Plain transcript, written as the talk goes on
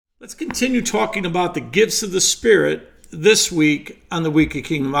Let's continue talking about the gifts of the Spirit this week on the Week of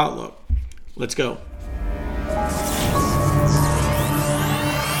Kingdom Outlook. Let's go.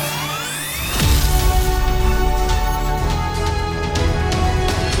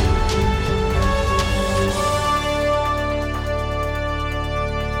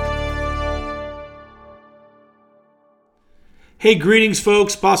 Hey, greetings,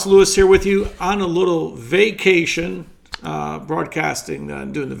 folks. Boss Lewis here with you on a little vacation. Broadcasting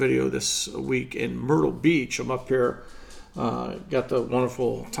and doing the video this week in Myrtle Beach. I'm up here, got the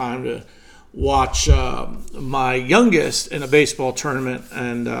wonderful time to watch my youngest in a baseball tournament,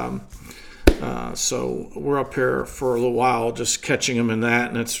 and so we're up here for a little while just catching him in that,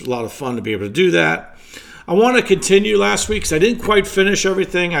 and it's a lot of fun to be able to do that. I want to continue last week because I didn't quite finish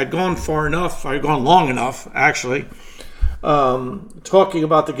everything. I'd gone far enough, I'd gone long enough actually, talking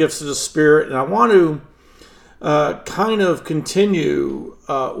about the gifts of the Spirit, and I want to kind of continue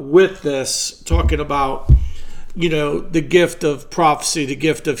with this, talking about, the gift of prophecy, the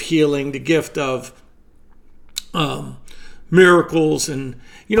gift of healing, the gift of miracles. And,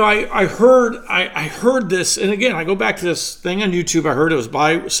 I heard this, and again, I go back to this thing on YouTube. I heard it was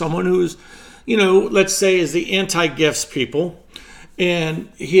by someone who's, let's say is the anti-gifts people. And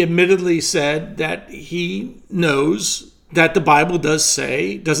he admittedly said that he knows that the Bible doesn't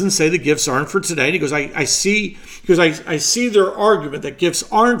say the gifts aren't for today. And he goes, I see their argument that gifts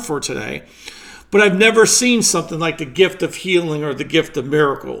aren't for today, but I've never seen something like the gift of healing or the gift of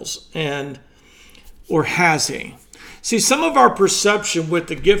miracles. Or has he? See, some of our perception with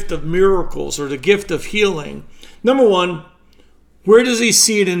the gift of miracles or the gift of healing, number one, where does he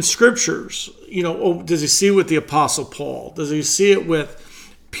see it in scriptures? Does he see it with the Apostle Paul? Does he see it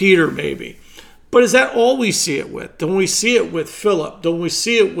with Peter maybe? But is that all we see it with? Don't we see it with Philip? Don't we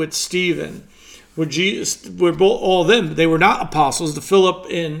see it with Stephen? With Jesus, we're both, all of them. They were not apostles. The Philip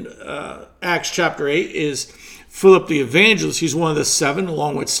in Acts chapter 8 is Philip the evangelist. He's one of the seven,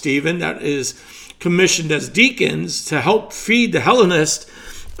 along with Stephen, that is commissioned as deacons to help feed the Hellenists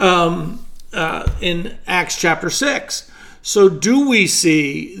in Acts chapter 6. So do we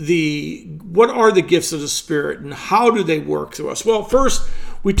see what are the gifts of the Spirit and how do they work through us? Well, first,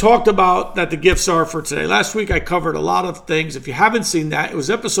 we talked about that the gifts are for today. Last week, I covered a lot of things. If you haven't seen that, it was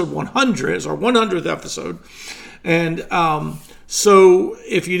episode 100, it's our 100th episode. And so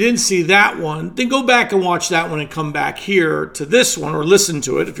if you didn't see that one, then go back and watch that one and come back here to this one or listen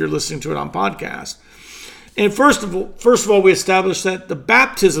to it if you're listening to it on podcast. And first of all, we established that the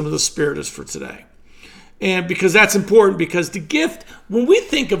baptism of the Spirit is for today. And because that's important, because the gift, when we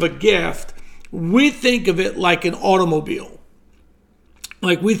think of a gift, we think of it like an automobile.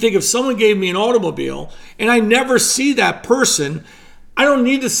 Like we think if someone gave me an automobile and I never see that person, I don't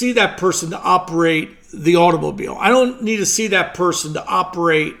need to see that person to operate the automobile. I don't need to see that person to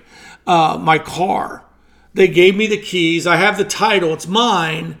operate my car. They gave me the keys. I have the title. It's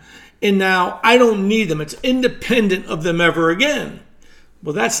mine. And now I don't need them. It's independent of them ever again.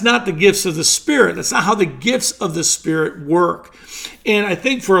 Well, that's not the gifts of the Spirit. That's not how the gifts of the Spirit work. And I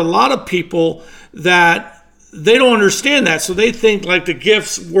think for a lot of people that they don't understand that. So they think like the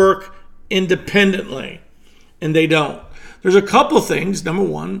gifts work independently, and they don't. There's a couple things. Number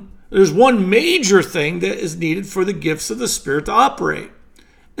one, there's one major thing that is needed for the gifts of the Spirit to operate.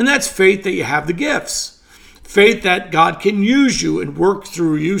 And that's faith that you have the gifts. Faith that God can use you and work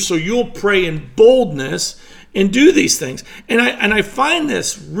through you so you'll pray in boldness and do these things. And I find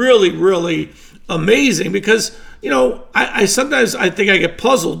this really, really amazing because, I sometimes I think I get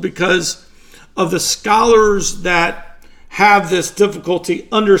puzzled because of the scholars that have this difficulty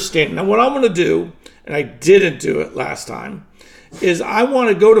understanding. Now, what I'm going to do, and I didn't do it last time, is I want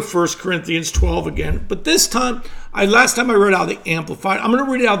to go to 1 Corinthians 12 again. But this time, last time I read out the Amplified. I'm going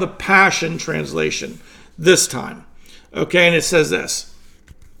to read out the Passion Translation this time. Okay, and it says this.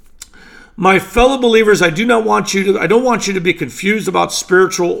 My fellow believers, I don't want you to be confused about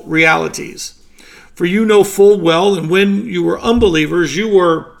spiritual realities. For you know full well, and when you were unbelievers, you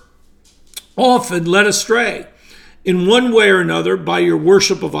were often led astray in one way or another by your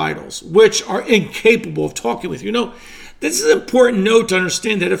worship of idols, which are incapable of talking with you. This is an important note to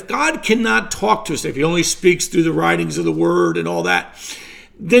understand that if God cannot talk to us, if he only speaks through the writings of the word and all that,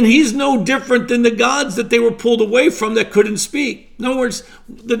 then he's no different than the gods that they were pulled away from that couldn't speak. In other words,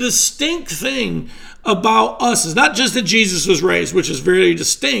 the distinct thing about us is not just that Jesus was raised, which is very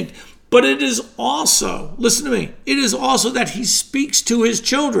distinct, but it is also, listen to me, it is also that he speaks to his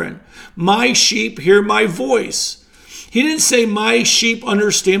children. My sheep hear my voice. He didn't say my sheep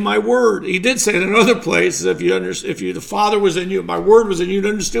understand my word. He did say it in other places, if the Father was in you, my word was in you, you'd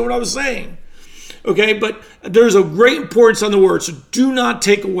understand what I was saying. Okay, but there's a great importance on the word. So do not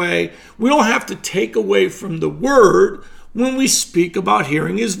take away. We don't have to take away from the word when we speak about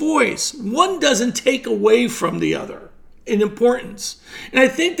hearing his voice. One doesn't take away from the other in importance. And I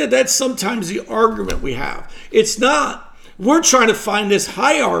think that that's sometimes the argument we have. It's not. We're trying to find this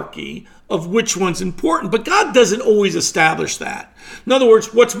hierarchy of which one's important, but God doesn't always establish that. In other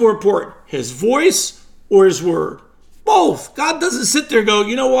words, what's more important, his voice or his word? Both. God doesn't sit there and go,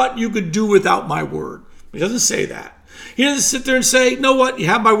 you know what, you could do without my word. He doesn't say that. He doesn't sit there and say, you know what, you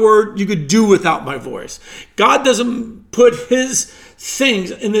have my word, you could do without my voice. God doesn't put his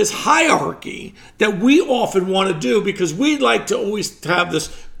things in this hierarchy that we often want to do because we like to always have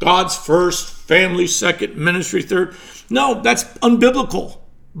this God's first, family second, ministry third. No, that's unbiblical,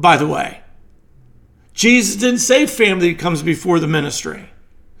 by the way. Jesus didn't say family comes before the ministry.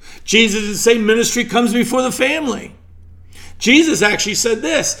 Jesus didn't say ministry comes before the family. Jesus actually said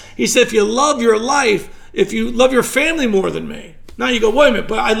this. He said, if you love your life, if you love your family more than me. Now you go, wait a minute,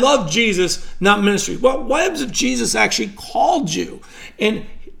 but I love Jesus, not ministry. Well, what happens if Jesus actually called you? And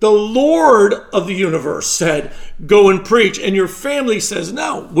the Lord of the universe said, go and preach. And your family says,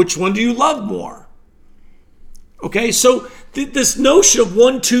 no. Which one do you love more? Okay, so this notion of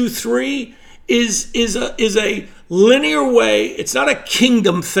 1, 2, 3 is a linear way. It's not a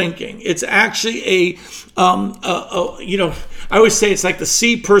kingdom thinking. It's actually I always say it's like the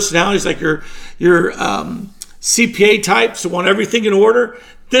C personality. It's like your CPA type, so want everything in order.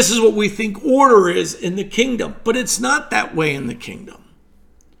 This is what we think order is in the kingdom, but it's not that way in the kingdom.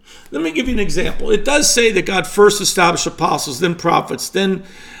 Let me give you an example. It does say that God first established apostles, then prophets, then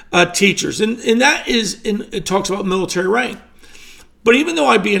teachers, and that is, it talks about military rank. But even though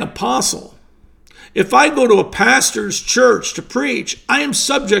I be an apostle, if I go to a pastor's church to preach, I am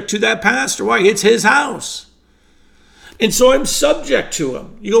subject to that pastor. Why? It's his house. And so I'm subject to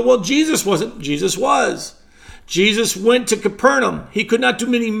him. You go, well, Jesus wasn't. Jesus was. Jesus went to Capernaum. He could not do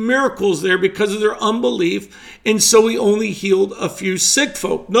many miracles there because of their unbelief. And so he only healed a few sick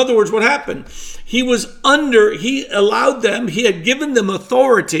folk. In other words, what happened? He allowed them, he had given them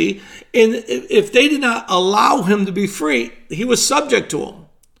authority. And if they did not allow him to be free, he was subject to them.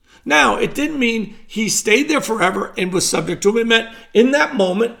 Now, it didn't mean he stayed there forever and was subject to him. It meant in that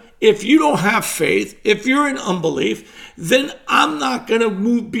moment, if you don't have faith, if you're in unbelief, then I'm not going to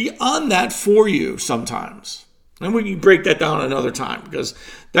move beyond that for you sometimes. And we can break that down another time because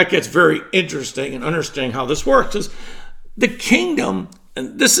that gets very interesting in understanding how this works. Because the kingdom,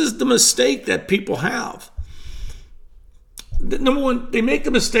 and this is the mistake that people have. Number one, they make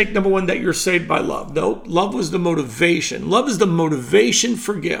the mistake, number one, that you're saved by love. No, love was the motivation. Love is the motivation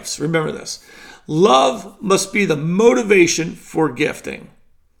for gifts. Remember this. Love must be the motivation for gifting.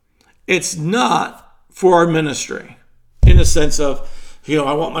 It's not for our ministry in the sense of,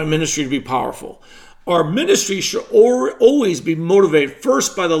 I want my ministry to be powerful. Our ministry should always be motivated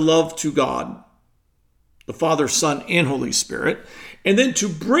first by the love to God, the Father, Son, and Holy Spirit, and then to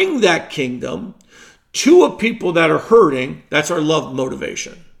bring that kingdom to a people that are hurting. That's our love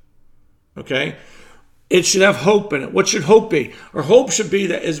motivation. Okay? It should have hope in it. What should hope be? Our hope should be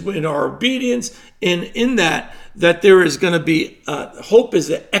that is in our obedience, and in that there is going to be hope is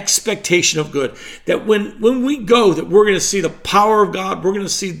the expectation of good. That when we go, that we're going to see the power of God. We're going to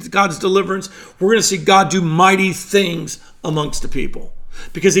see God's deliverance. We're going to see God do mighty things amongst the people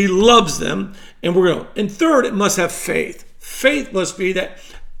because he loves them. And we're going to. And third, it must have faith. Faith must be that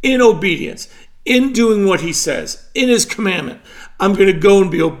in obedience, in doing what he says, in his commandment, I'm going to go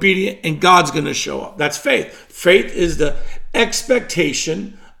and be obedient and God's going to show up. That's faith. Faith is the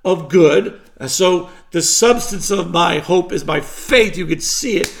expectation of good. And so the substance of my hope is my faith. You could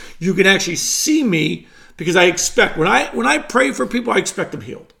see it. You can actually see me because I expect, when I pray for people, I expect them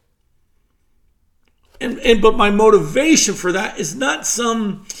healed. But my motivation for that is not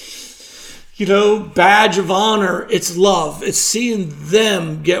some, badge of honor. It's love. It's seeing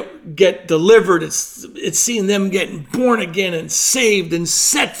them get delivered. It's seeing them getting born again and saved and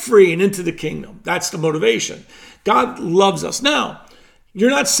set free and into the kingdom. That's the motivation. God loves us. Now, you're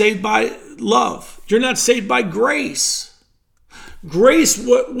not saved by love. You're not saved by grace. Grace,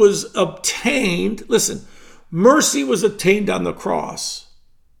 what was obtained, listen, mercy was obtained on the cross,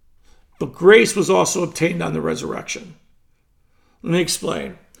 but grace was also obtained on the resurrection. Let me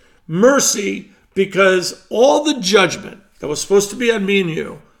explain. Mercy, because all the judgment that was supposed to be on me and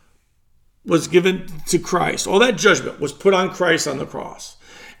you was given to Christ. All that judgment was put on Christ on the cross.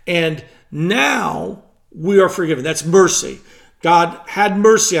 And now we are forgiven. That's mercy. God had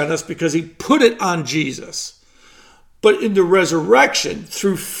mercy on us because he put it on Jesus. But in the resurrection,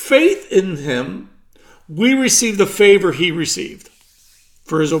 through faith in him, we receive the favor he received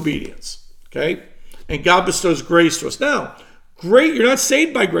for his obedience. Okay? And God bestows grace to us. Now, you're not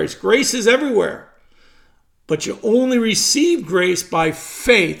saved by grace. Grace is everywhere. But you only receive grace by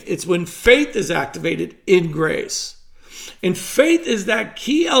faith. It's when faith is activated in grace. And faith is that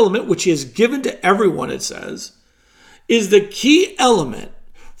key element which he has given to everyone, it says, is the key element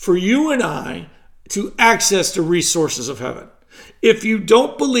for you and I to access the resources of heaven. If you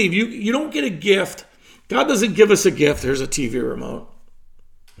don't believe, you don't get a gift. God doesn't give us a gift. Here's a TV remote.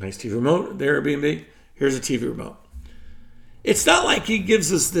 Nice TV remote. The Airbnb. Here's a TV remote. It's not like he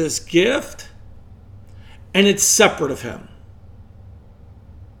gives us this gift and it's separate of him.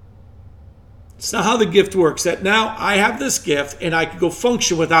 It's not how the gift works, that now I have this gift and I can go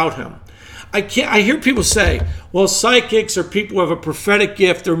function without him. I hear people say, well, psychics or people who have a prophetic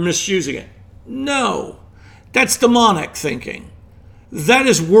gift are misusing it. No, that's demonic thinking. That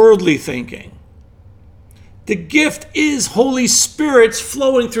is worldly thinking. The gift is Holy Spirit's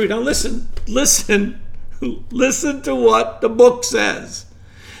flowing through. Now listen to what the book says.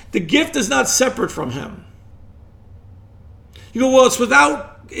 The gift is not separate from him. You go, well, it's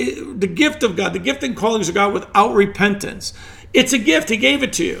without the gift of God, the gift and callings of God without repentance. It's a gift. He gave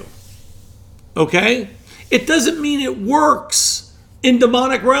it to you. Okay? It doesn't mean it works in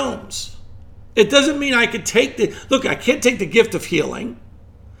demonic realms. It doesn't mean I could I can't take the gift of healing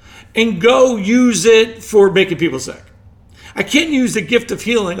and go use it for making people sick. I can't use the gift of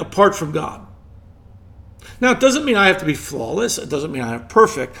healing apart from God. Now, it doesn't mean I have to be flawless. It doesn't mean I have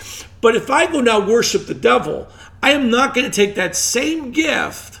perfect. But if I go now worship the devil, I am not going to take that same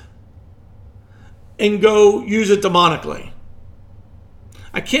gift and go use it demonically.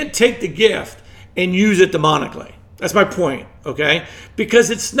 I can't take the gift and use it demonically. That's my point, okay? Because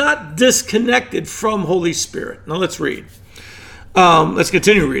it's not disconnected from Holy Spirit. Now let's read. Let's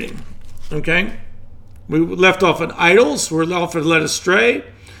continue reading, okay? We left off on idols. We're often led astray,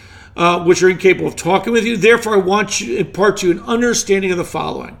 which are incapable of talking with you. Therefore, I want to impart to you an understanding of the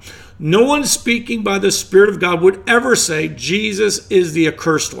following. No one speaking by the Spirit of God would ever say Jesus is the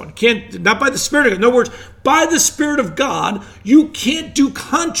accursed one. Not by the Spirit of God. In other words, by the Spirit of God, you can't do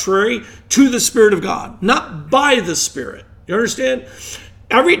contrary to the Spirit of God. Not by the Spirit. You understand?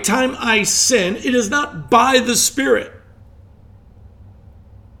 Every time I sin, it is not by the Spirit.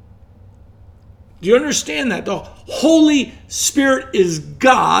 Do you understand that? The Holy Spirit is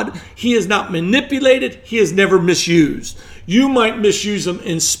God. He is not manipulated. He is never misused. You might misuse him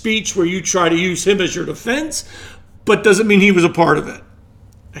in speech where you try to use him as your defense, but doesn't mean he was a part of it.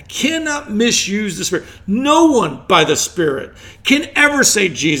 I cannot misuse the Spirit. No one by the Spirit can ever say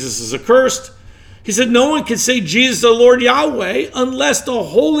Jesus is accursed. He said no one can say Jesus is the Lord Yahweh unless the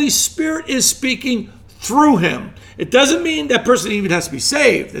Holy Spirit is speaking through him. It doesn't mean that person even has to be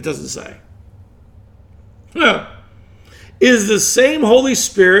saved. It doesn't say. It is the same Holy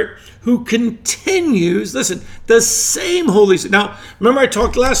Spirit who continues, listen, the same Holy Spirit. Now, remember I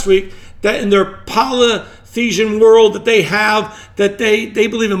talked last week that in their polytheism world that they have, that they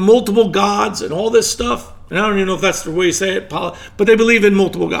believe in multiple gods and all this stuff. And I don't even know if that's the way you say it, but they believe in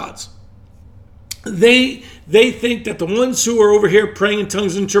multiple gods. They think that the ones who are over here praying in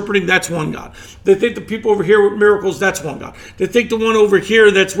tongues and interpreting, that's one God. They think the people over here with miracles, that's one God. They think the one over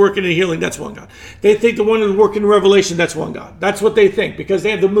here that's working in healing, that's one God. They think the one who's working in revelation, that's one God. That's what they think because they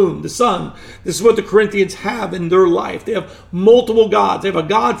have the moon, the sun. This is what the Corinthians have in their life. They have multiple gods. They have a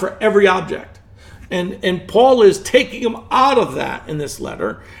God for every object. And Paul is taking them out of that in this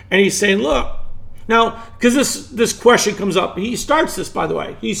letter. And he's saying, look, now, because this question comes up. He starts this, by the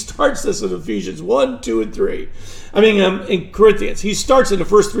way. He starts this in Ephesians 1, 2, and 3. In Corinthians. He starts in the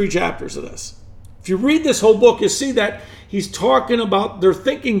first 3 chapters of this. If you read this whole book, you see that he's talking about they're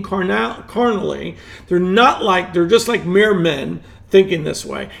thinking carnally. They're just like mere men thinking this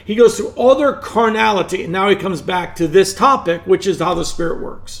way. He goes through all their carnality, and now he comes back to this topic, which is how the Spirit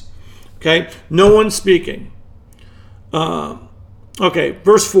works. Okay? No one speaking. Okay,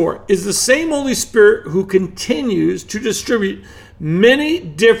 verse 4, is the same Holy Spirit who continues to distribute many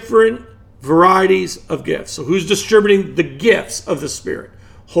different varieties of gifts. So who's distributing the gifts of the Spirit?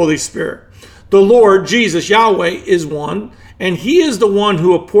 Holy Spirit. The Lord, Jesus, Yahweh, is one, and he is the one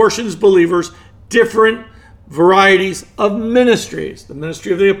who apportions believers different varieties of ministries. The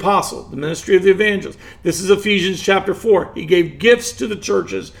ministry of the apostle, the ministry of the evangelist. This is Ephesians chapter 4. He gave gifts to the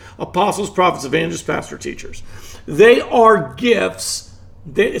churches, apostles, prophets, evangelists, pastors, teachers. They are gifts.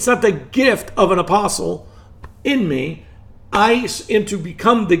 It's not the gift of an apostle in me. I am to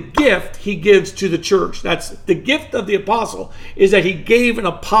become the gift he gives to the church. That's the gift of the apostle, is that he gave an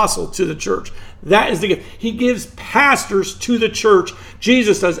apostle to the church. That is the gift. He gives pastors to the church.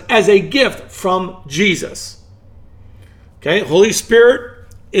 Jesus does, as a gift from Jesus. Okay, Holy Spirit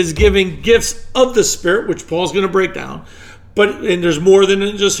is giving gifts of the Spirit, which Paul's going to break down. And there's more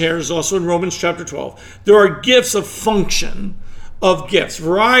than just here. There's also in Romans chapter 12. There are gifts of function of gifts,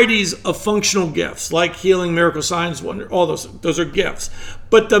 varieties of functional gifts, like healing, miracle, signs, wonder, all those are gifts.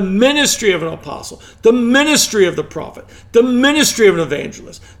 But the ministry of an apostle, the ministry of the prophet, the ministry of an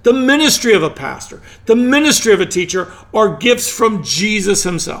evangelist, the ministry of a pastor, the ministry of a teacher are gifts from Jesus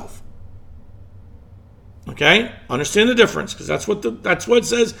himself. Okay? Understand the difference, because that's what it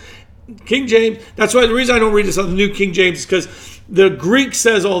says. King James, that's why the reason I don't read this on the New King James is because the Greek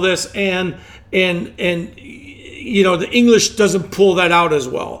says all this and the English doesn't pull that out as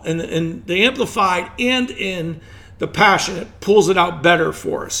well. And the Amplified and in the Passion, it pulls it out better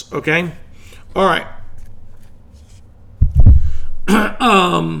for us. Okay? All right.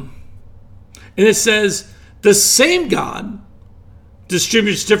 And it says, the same God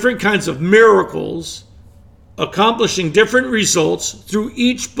distributes different kinds of miracles, accomplishing different results through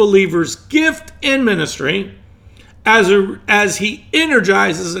each believer's gift and ministry as he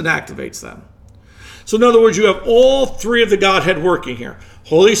energizes and activates them. So in other words, you have all three of the Godhead working here.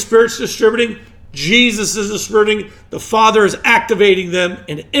 Holy Spirit's distributing, Jesus is distributing, the Father is activating them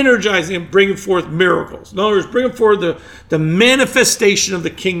and energizing them, bringing forth miracles. In other words, bringing forth the manifestation of the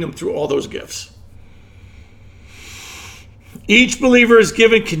kingdom through all those gifts. Each believer is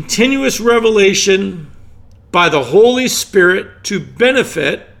given continuous revelation by the Holy Spirit to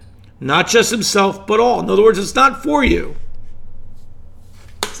benefit not just himself, but all. In other words, it's not for you.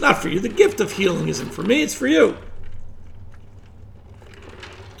 It's not for you. The gift of healing isn't for me. It's for you.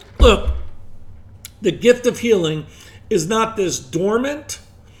 Look, the gift of healing is not this dormant.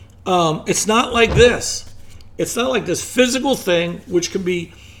 It's not like this. It's not like this physical thing which can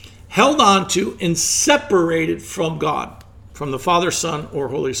be held onto and separated from God, from the Father, Son, or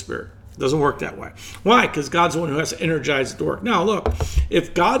Holy Spirit. It doesn't work that way. Why? Because God's the one who has to energize it to work. Now, look,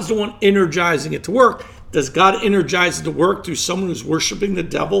 if God's the one energizing it to work, does God energize it to work through someone who's worshiping the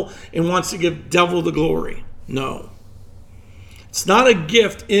devil and wants to give devil the glory? No. It's not a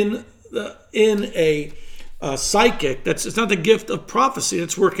gift in a psychic. It's not the gift of prophecy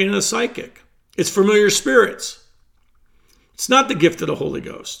that's working in a psychic. It's familiar spirits. It's not the gift of the Holy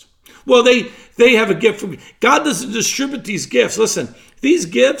Ghost. Well, they have a gift from God. Doesn't distribute these gifts. Listen, these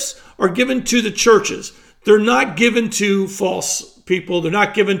gifts are given to the churches. They're not given to false people. They're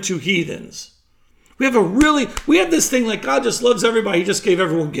not given to heathens. We have this thing like God just loves everybody. He just gave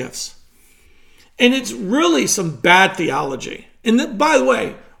everyone gifts. And it's really some bad theology. And by the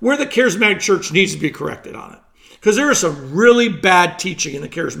way, where the charismatic church needs to be corrected on it. Because there is some really bad teaching in the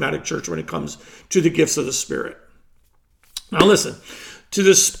charismatic church when it comes to the gifts of the Spirit. Now listen, to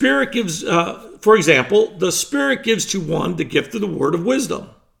the Spirit gives, for example, the Spirit gives to one the gift of the word of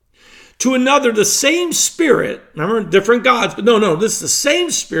wisdom. To another, the same Spirit, remember, different gods, but no, this is the same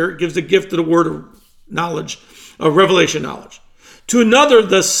Spirit gives the gift of the word of knowledge, of revelation knowledge. To another,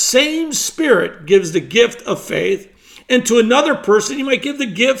 the same Spirit gives the gift of faith. And to another person, he might give the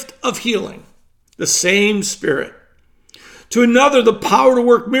gift of healing. The same Spirit. To another, the power to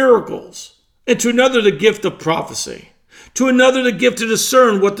work miracles. And to another, the gift of prophecy. To another, the gift to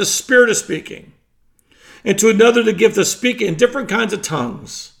discern what the Spirit is speaking. And to another, the gift of speaking in different kinds of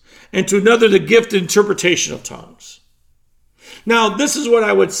tongues. And to another, the gift of interpretation of tongues. Now, this is what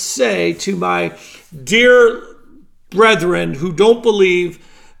I would say to my dear brethren who don't believe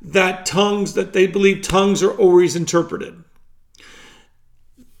that they believe tongues are always interpreted.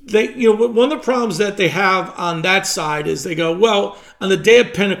 One of the problems that they have on that side is they go, well, on the day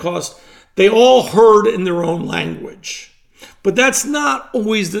of Pentecost, they all heard in their own language. But that's not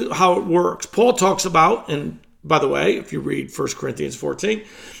always how it works. Paul talks about, and by the way, if you read 1 Corinthians 14,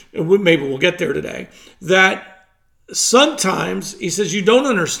 and maybe we'll get there today, that sometimes, he says, you don't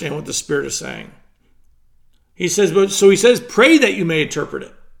understand what the Spirit is saying. He says, pray that you may interpret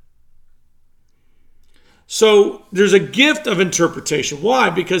it. So there's a gift of interpretation. Why?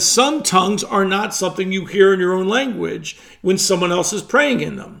 Because some tongues are not something you hear in your own language when someone else is praying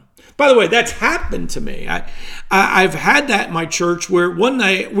in them. By the way, that's happened to me. I've had that in my church where one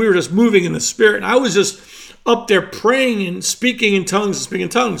night we were just moving in the Spirit, and I was just up there praying and speaking in tongues,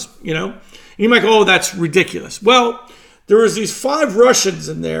 And you might go, oh, that's ridiculous. Well, there was these 5 Russians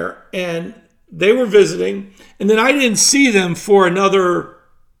in there, and they were visiting, and then I didn't see them for another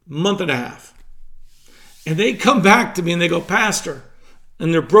month and a half. And they come back to me and they go, Pastor,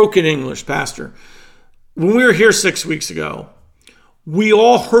 and they're broken English, Pastor, when we were here 6 weeks ago, we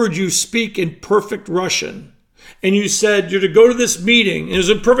all heard you speak in perfect Russian, and you said you're to go to this meeting, and it was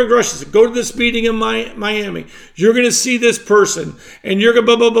in perfect Russian, said, go to this meeting in Miami. You're going to see this person, and you're going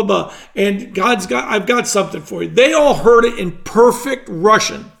to blah, blah, blah, blah. And I've got something for you. They all heard it in perfect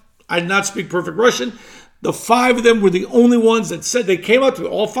Russian. I did not speak perfect Russian. The 5 of them were the only ones that said, they came up to me,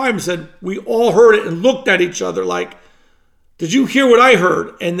 all 5 of them said, we all heard it and looked at each other like, did you hear what I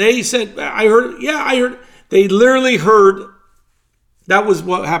heard? And they said, I heard it. Yeah, I heard it. They literally heard. That was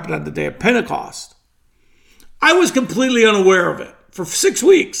what happened on the day of Pentecost. I was completely unaware of it for 6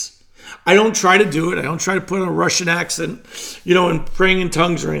 weeks. I don't try to do it. I don't try to put on a Russian accent, and praying in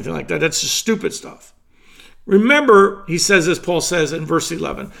tongues or anything like that. That's just stupid stuff. Remember, he says, as Paul says in verse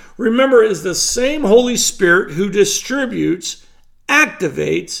 11, remember, it is the same Holy Spirit who distributes,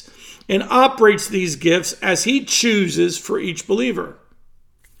 activates, and operates these gifts as he chooses for each believer.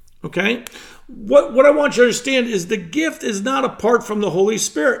 Okay? What I want you to understand is the gift is not apart from the Holy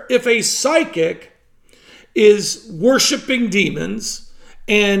Spirit. If a psychic is worshiping demons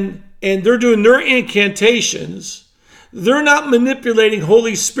and they're doing their incantations, they're not manipulating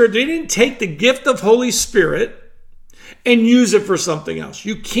Holy Spirit. They didn't take the gift of Holy Spirit and use it for something else.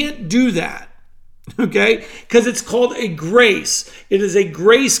 You can't do that, okay? Because it's called a grace. It is a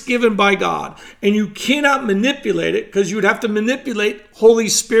grace given by God. And you cannot manipulate it because you would have to manipulate Holy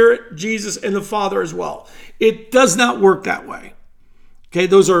Spirit, Jesus, and the Father as well. It does not work that way. Okay,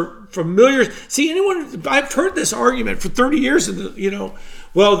 those are familiar. See, I've heard this argument for 30 years,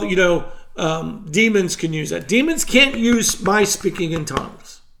 demons can use that. Demons can't use my speaking in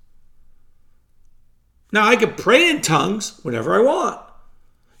tongues. Now, I can pray in tongues whenever I want.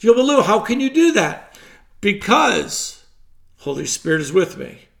 You go, but Lou, how can you do that? Because Holy Spirit is with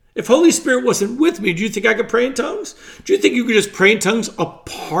me. If Holy Spirit wasn't with me, do you think I could pray in tongues? Do you think you could just pray in tongues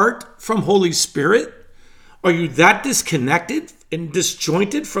apart from Holy Spirit? Are you that disconnected and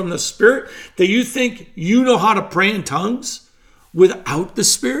disjointed from the Spirit that you think you know how to pray in tongues without the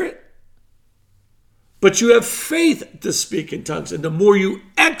Spirit? But you have faith to speak in tongues. And the more you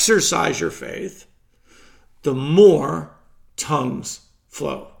exercise your faith, the more tongues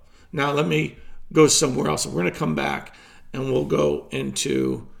flow. Now let me go somewhere else. We're going to come back and we'll go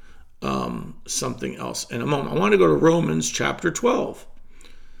into something else in a moment. I want to go to Romans chapter 12.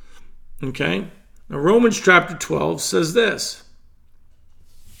 Okay? Now Romans chapter 12 says this.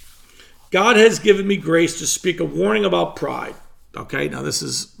 God has given me grace to speak a warning about pride. Okay, now this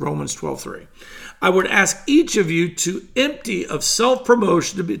is Romans 12:3. I would ask each of you to empty of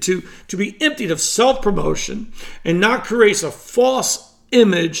self-promotion, to be emptied of self-promotion and not create a false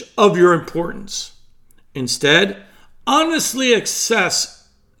image of your importance. Instead, honestly assess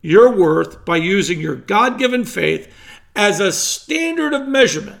your worth by using your God-given faith as a standard of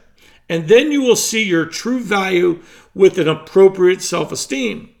measurement, and then you will see your true value with an appropriate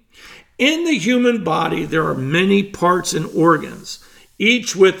self-esteem. In the human body, there are many parts and organs,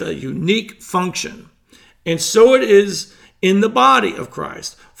 each with a unique function. And so it is in the body of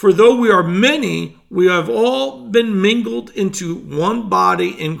Christ. For though we are many, we have all been mingled into one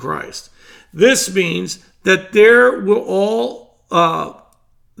body in Christ. This means that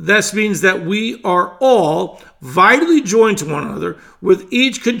we are all vitally joined to one another, with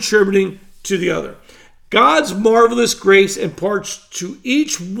each contributing to the other. God's marvelous grace imparts to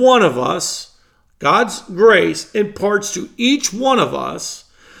each one of us, God's grace imparts to each one of us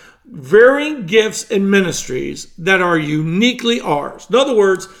varying gifts and ministries that are uniquely ours. In other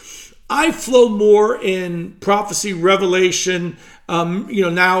words, I flow more in prophecy, revelation,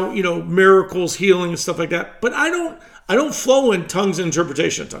 miracles, healing, and stuff like that. But I don't flow in tongues and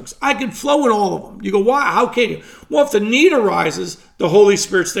interpretation of tongues. I can flow in all of them. You go, why? How can you? Well, if the need arises, the Holy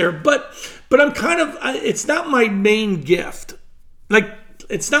Spirit's there. But I'm it's not my main gift. Like,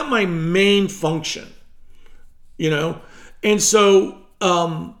 it's not my main function, And so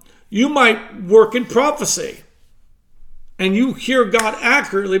you might work in prophecy and you hear God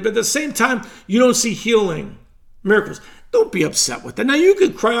accurately, but at the same time, you don't see healing, miracles. Don't be upset with that. Now, you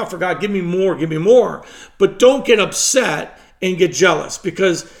could cry out for God, give me more, but don't get upset and get jealous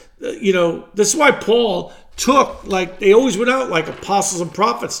because, this is why Paul they always went out like apostles and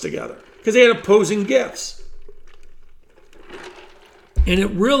prophets together because they had opposing gifts. And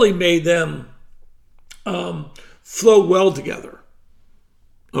it really made them flow well together.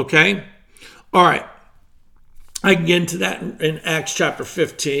 Okay? All right. I can get into that in Acts chapter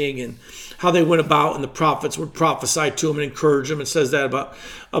 15 and how they went about and the prophets would prophesy to them and encourage them. It says that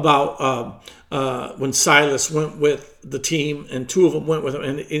about when Silas went with the team and 2 of them went with him.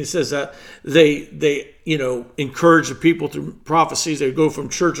 And it says that they encouraged the people through prophecies. They would go from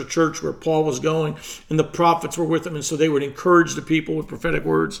church to church where Paul was going and the prophets were with them. And so they would encourage the people with prophetic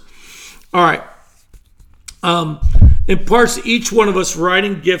words. All right. imparts to each one of us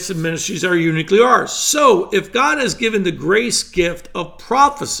writing gifts and ministries that are uniquely ours. So if God has given the grace gift of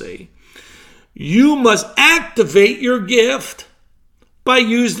prophecy, you must activate your gift by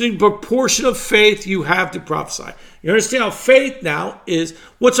using the proportion of faith you have to prophesy. You understand how faith now is,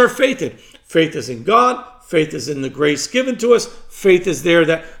 what's our faith in? Faith is in God. Faith is in the grace given to us. Faith is there.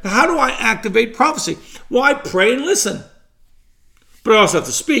 How do I activate prophecy? Well, I pray and listen. But I also have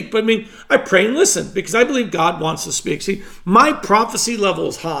to speak. But I pray and listen because I believe God wants to speak. See, my prophecy level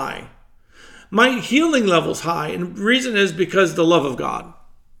is high. My healing level is high. And the reason is because of the love of God.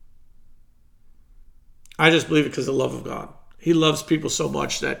 I just believe it because of the love of God. He loves people so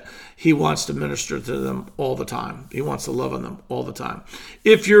much that he wants to minister to them all the time. He wants to love on them all the time.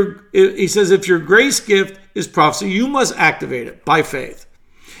 He says, if your grace gift is prophecy, you must activate it by faith.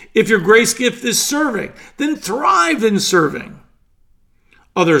 If your grace gift is serving, then thrive in serving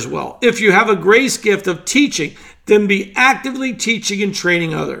others well. If you have a grace gift of teaching, then be actively teaching and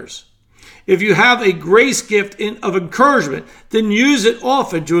training others. If you have a grace gift of encouragement, then use it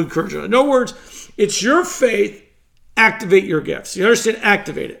often to encourage others. In other words, it's your faith. Activate your gifts. You understand?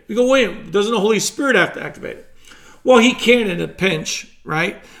 Activate it. You go, wait, doesn't the Holy Spirit have to activate it? Well, he can in a pinch,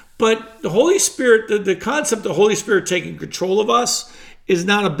 right? But the Holy Spirit, the concept of the Holy Spirit taking control of us is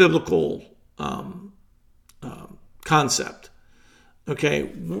not a biblical concept. Okay,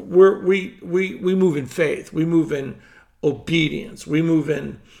 we move in faith. We move in obedience. We move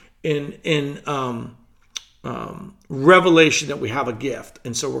in revelation that we have a gift,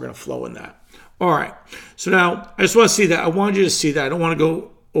 and so we're going to flow in that. All right, so now I just want to see that. I wanted you to see that. I don't want to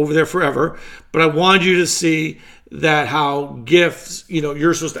go over there forever, but I wanted you to see that how gifts,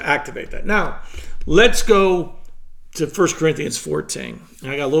 you're supposed to activate that. Now, let's go to 1 Corinthians 14.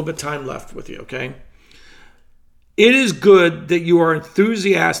 I got a little bit of time left with you, okay? It is good that you are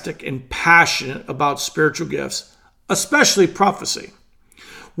enthusiastic and passionate about spiritual gifts, especially prophecy.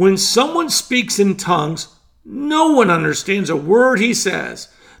 When someone speaks in tongues, no one understands a word he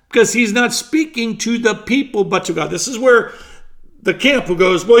says, because he's not speaking to the people, but to God. This is where the camp who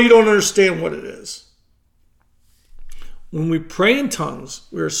goes, well, you don't understand what it is. When we pray in tongues,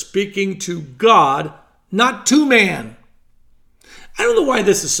 we're speaking to God, not to man. I don't know why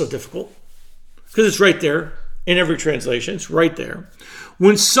this is so difficult, because it's right there in every translation. It's right there.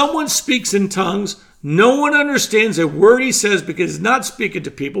 When someone speaks in tongues, no one understands a word he says because he's not speaking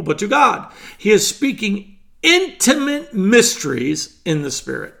to people, but to God. He is speaking intimate mysteries in the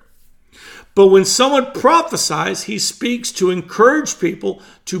Spirit. But when someone prophesies, he speaks to encourage people,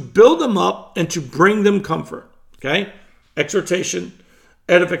 to build them up, and to bring them comfort. Okay? Exhortation,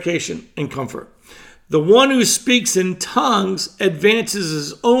 edification, and comfort. The one who speaks in tongues advances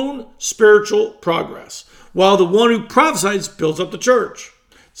his own spiritual progress, while the one who prophesies builds up the church.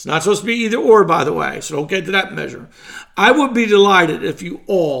 It's not supposed to be either or, by the way, so don't get to that measure. I would be delighted if you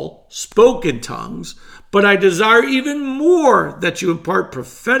all spoke in tongues, but I desire even more that you impart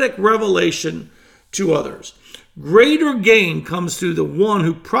prophetic revelation to others. Greater gain comes through the one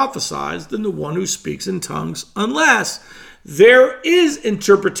who prophesies than the one who speaks in tongues, unless there is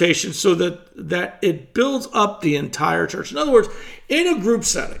interpretation so that it builds up the entire church. In other words, in a group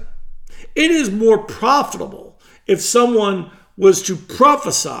setting, it is more profitable if someone was to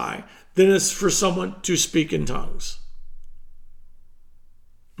prophesy than it is for someone to speak in tongues.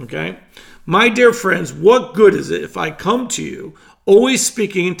 Okay? My dear friends, what good is it if I come to you always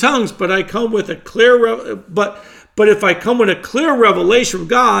speaking in tongues, but I come with a clear but if I come with a clear revelation from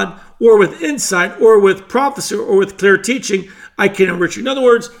God, or with insight, or with prophecy, or with clear teaching, I can enrich you. In other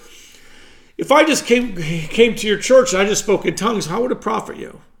words, if I just came to your church and I just spoke in tongues, how would it profit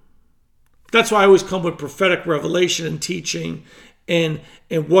you? That's why I always come with prophetic revelation and teaching and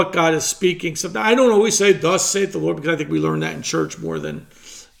what God is speaking. So I don't always say, thus saith the Lord, because I think we learn that in church more than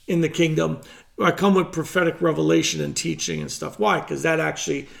in the kingdom. I come with prophetic revelation and teaching and stuff. Why? Because that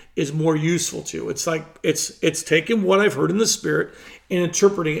actually is more useful to you. It's like it's taking what I've heard in the Spirit and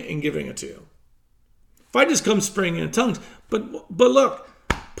interpreting it and giving it to you. If I just come praying in tongues, but look,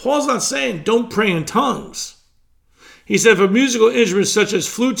 Paul's not saying don't pray in tongues. He said, if musical instruments such as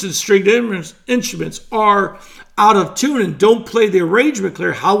flutes and stringed instruments are out of tune and don't play the arrangement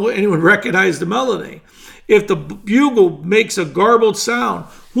clear, how will anyone recognize the melody? If the bugle makes a garbled sound,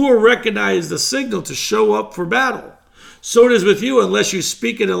 who will recognize the signal to show up for battle? So it is with you, unless you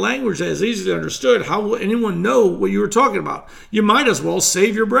speak in a language that is easily understood, how will anyone know what you are talking about? You might as well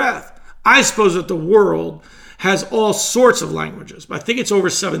save your breath. I suppose that the world has all sorts of languages, but I think it's over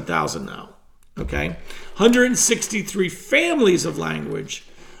 7,000 now. Okay, 163 families of language,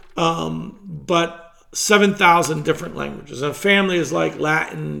 but 7,000 different languages. A family is like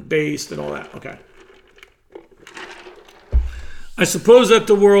Latin based and all that. Okay. I suppose that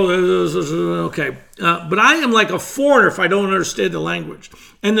the world is okay, but I am like a foreigner if I don't understand the language,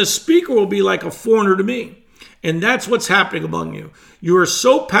 and the speaker will be like a foreigner to me. And that's what's happening among you. You are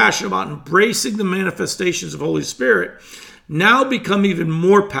so passionate about embracing the manifestations of Holy Spirit, now become even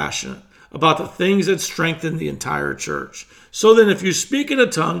more passionate about the things that strengthen the entire church. So then, if you speak in a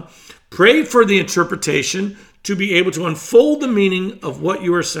tongue, pray for the interpretation to be able to unfold the meaning of what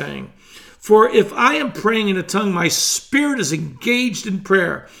you are saying. For if I am praying in a tongue, my spirit is engaged in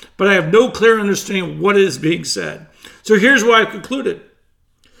prayer, but I have no clear understanding of what is being said. So here's why I've concluded.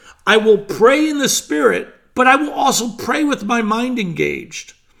 I will pray in the spirit, but I will also pray with my mind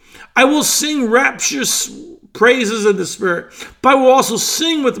engaged. I will sing rapturous praises in the spirit, but I will also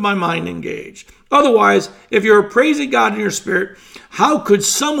sing with my mind engaged. Otherwise, if you're praising God in your spirit, how could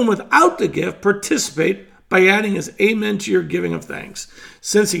someone without the gift participate by adding his amen to your giving of thanks,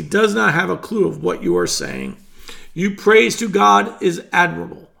 since he does not have a clue of what you are saying? You praise to God is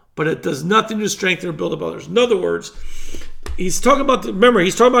admirable, but it does nothing to strengthen or build up others. In other words, he's talking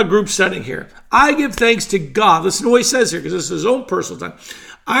about group setting here. I give thanks to God. Listen to what he says here, because this is his own personal time.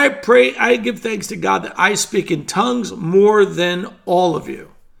 I give thanks to God that I speak in tongues more than all of you.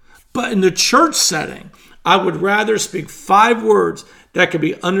 But in the church setting, I would rather speak 5 words that can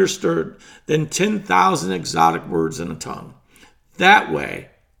be understood than 10,000 exotic words in a tongue. That way,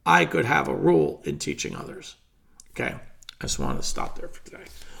 I could have a rule in teaching others. Okay, I just want to stop there for today.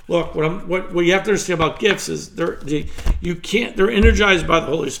 Look, what you have to understand about gifts is they're energized by the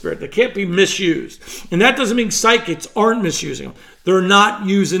Holy Spirit. They can't be misused. And that doesn't mean psychics aren't misusing them. They're not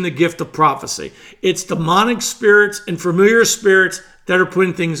using the gift of prophecy. It's demonic spirits and familiar spirits that are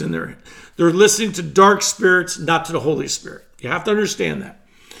putting things in there. They're listening to dark spirits, not to the Holy Spirit. You have to understand that.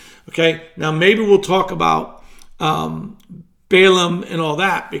 Okay, now maybe we'll talk about Balaam and all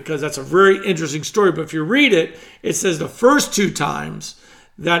that, because that's a very interesting story. But if you read it, it says the first 2 times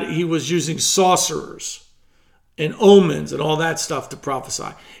that he was using sorcerers and omens and all that stuff to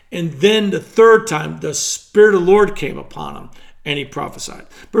prophesy. And then the 3rd time, the Spirit of the Lord came upon him and he prophesied.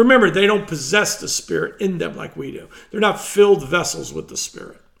 But remember, they don't possess the Spirit in them like we do. They're not filled vessels with the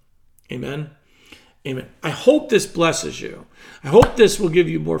Spirit. Amen? Amen. I hope this blesses you. I hope this will give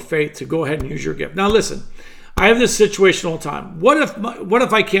you more faith to go ahead and use your gift. Now listen, I have this situation all the time. What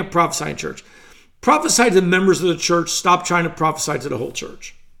if I can't prophesy in church? Prophesy to the members of the church. Stop trying to prophesy to the whole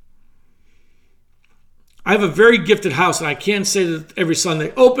church. I have a very gifted house, and I can't say that every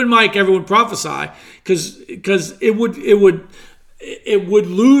Sunday, open mic, everyone prophesy, because it would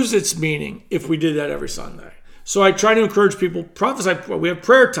lose its meaning if we did that every Sunday. So I try to encourage people, prophesy. We have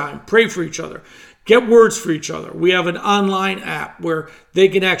prayer time, pray for each other, get words for each other. We have an online app where they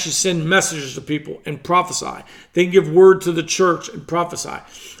can actually send messages to people and prophesy. They can give word to the church and prophesy.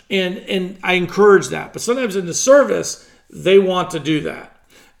 And I encourage that. But sometimes in the service, they want to do that.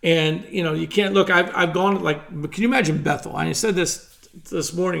 And, you can't look. I've gone, can you imagine Bethel? I said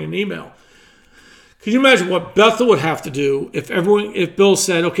this morning in an email. Can you imagine what Bethel would have to do if Bill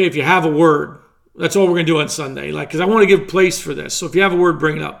said, okay, if you have a word, that's all we're going to do on Sunday. Because I want to give place for this. So if you have a word,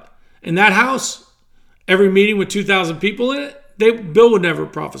 bring it up. In that house, every meeting with 2,000 people in it, Bill would never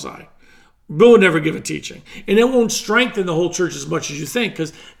prophesy. Bill would never give a teaching. And it won't strengthen the whole church as much as you think,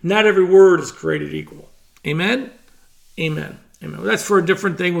 because not every word is created equal. Amen? Amen. Amen. Well, that's for a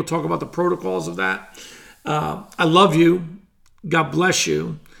different thing. We'll talk about the protocols of that. I love you. God bless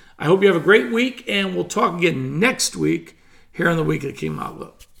you. I hope you have a great week, and we'll talk again next week here on the Week of the Kingdom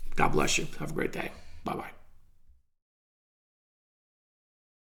Outlook. God bless you. Have a great day. Bye-bye.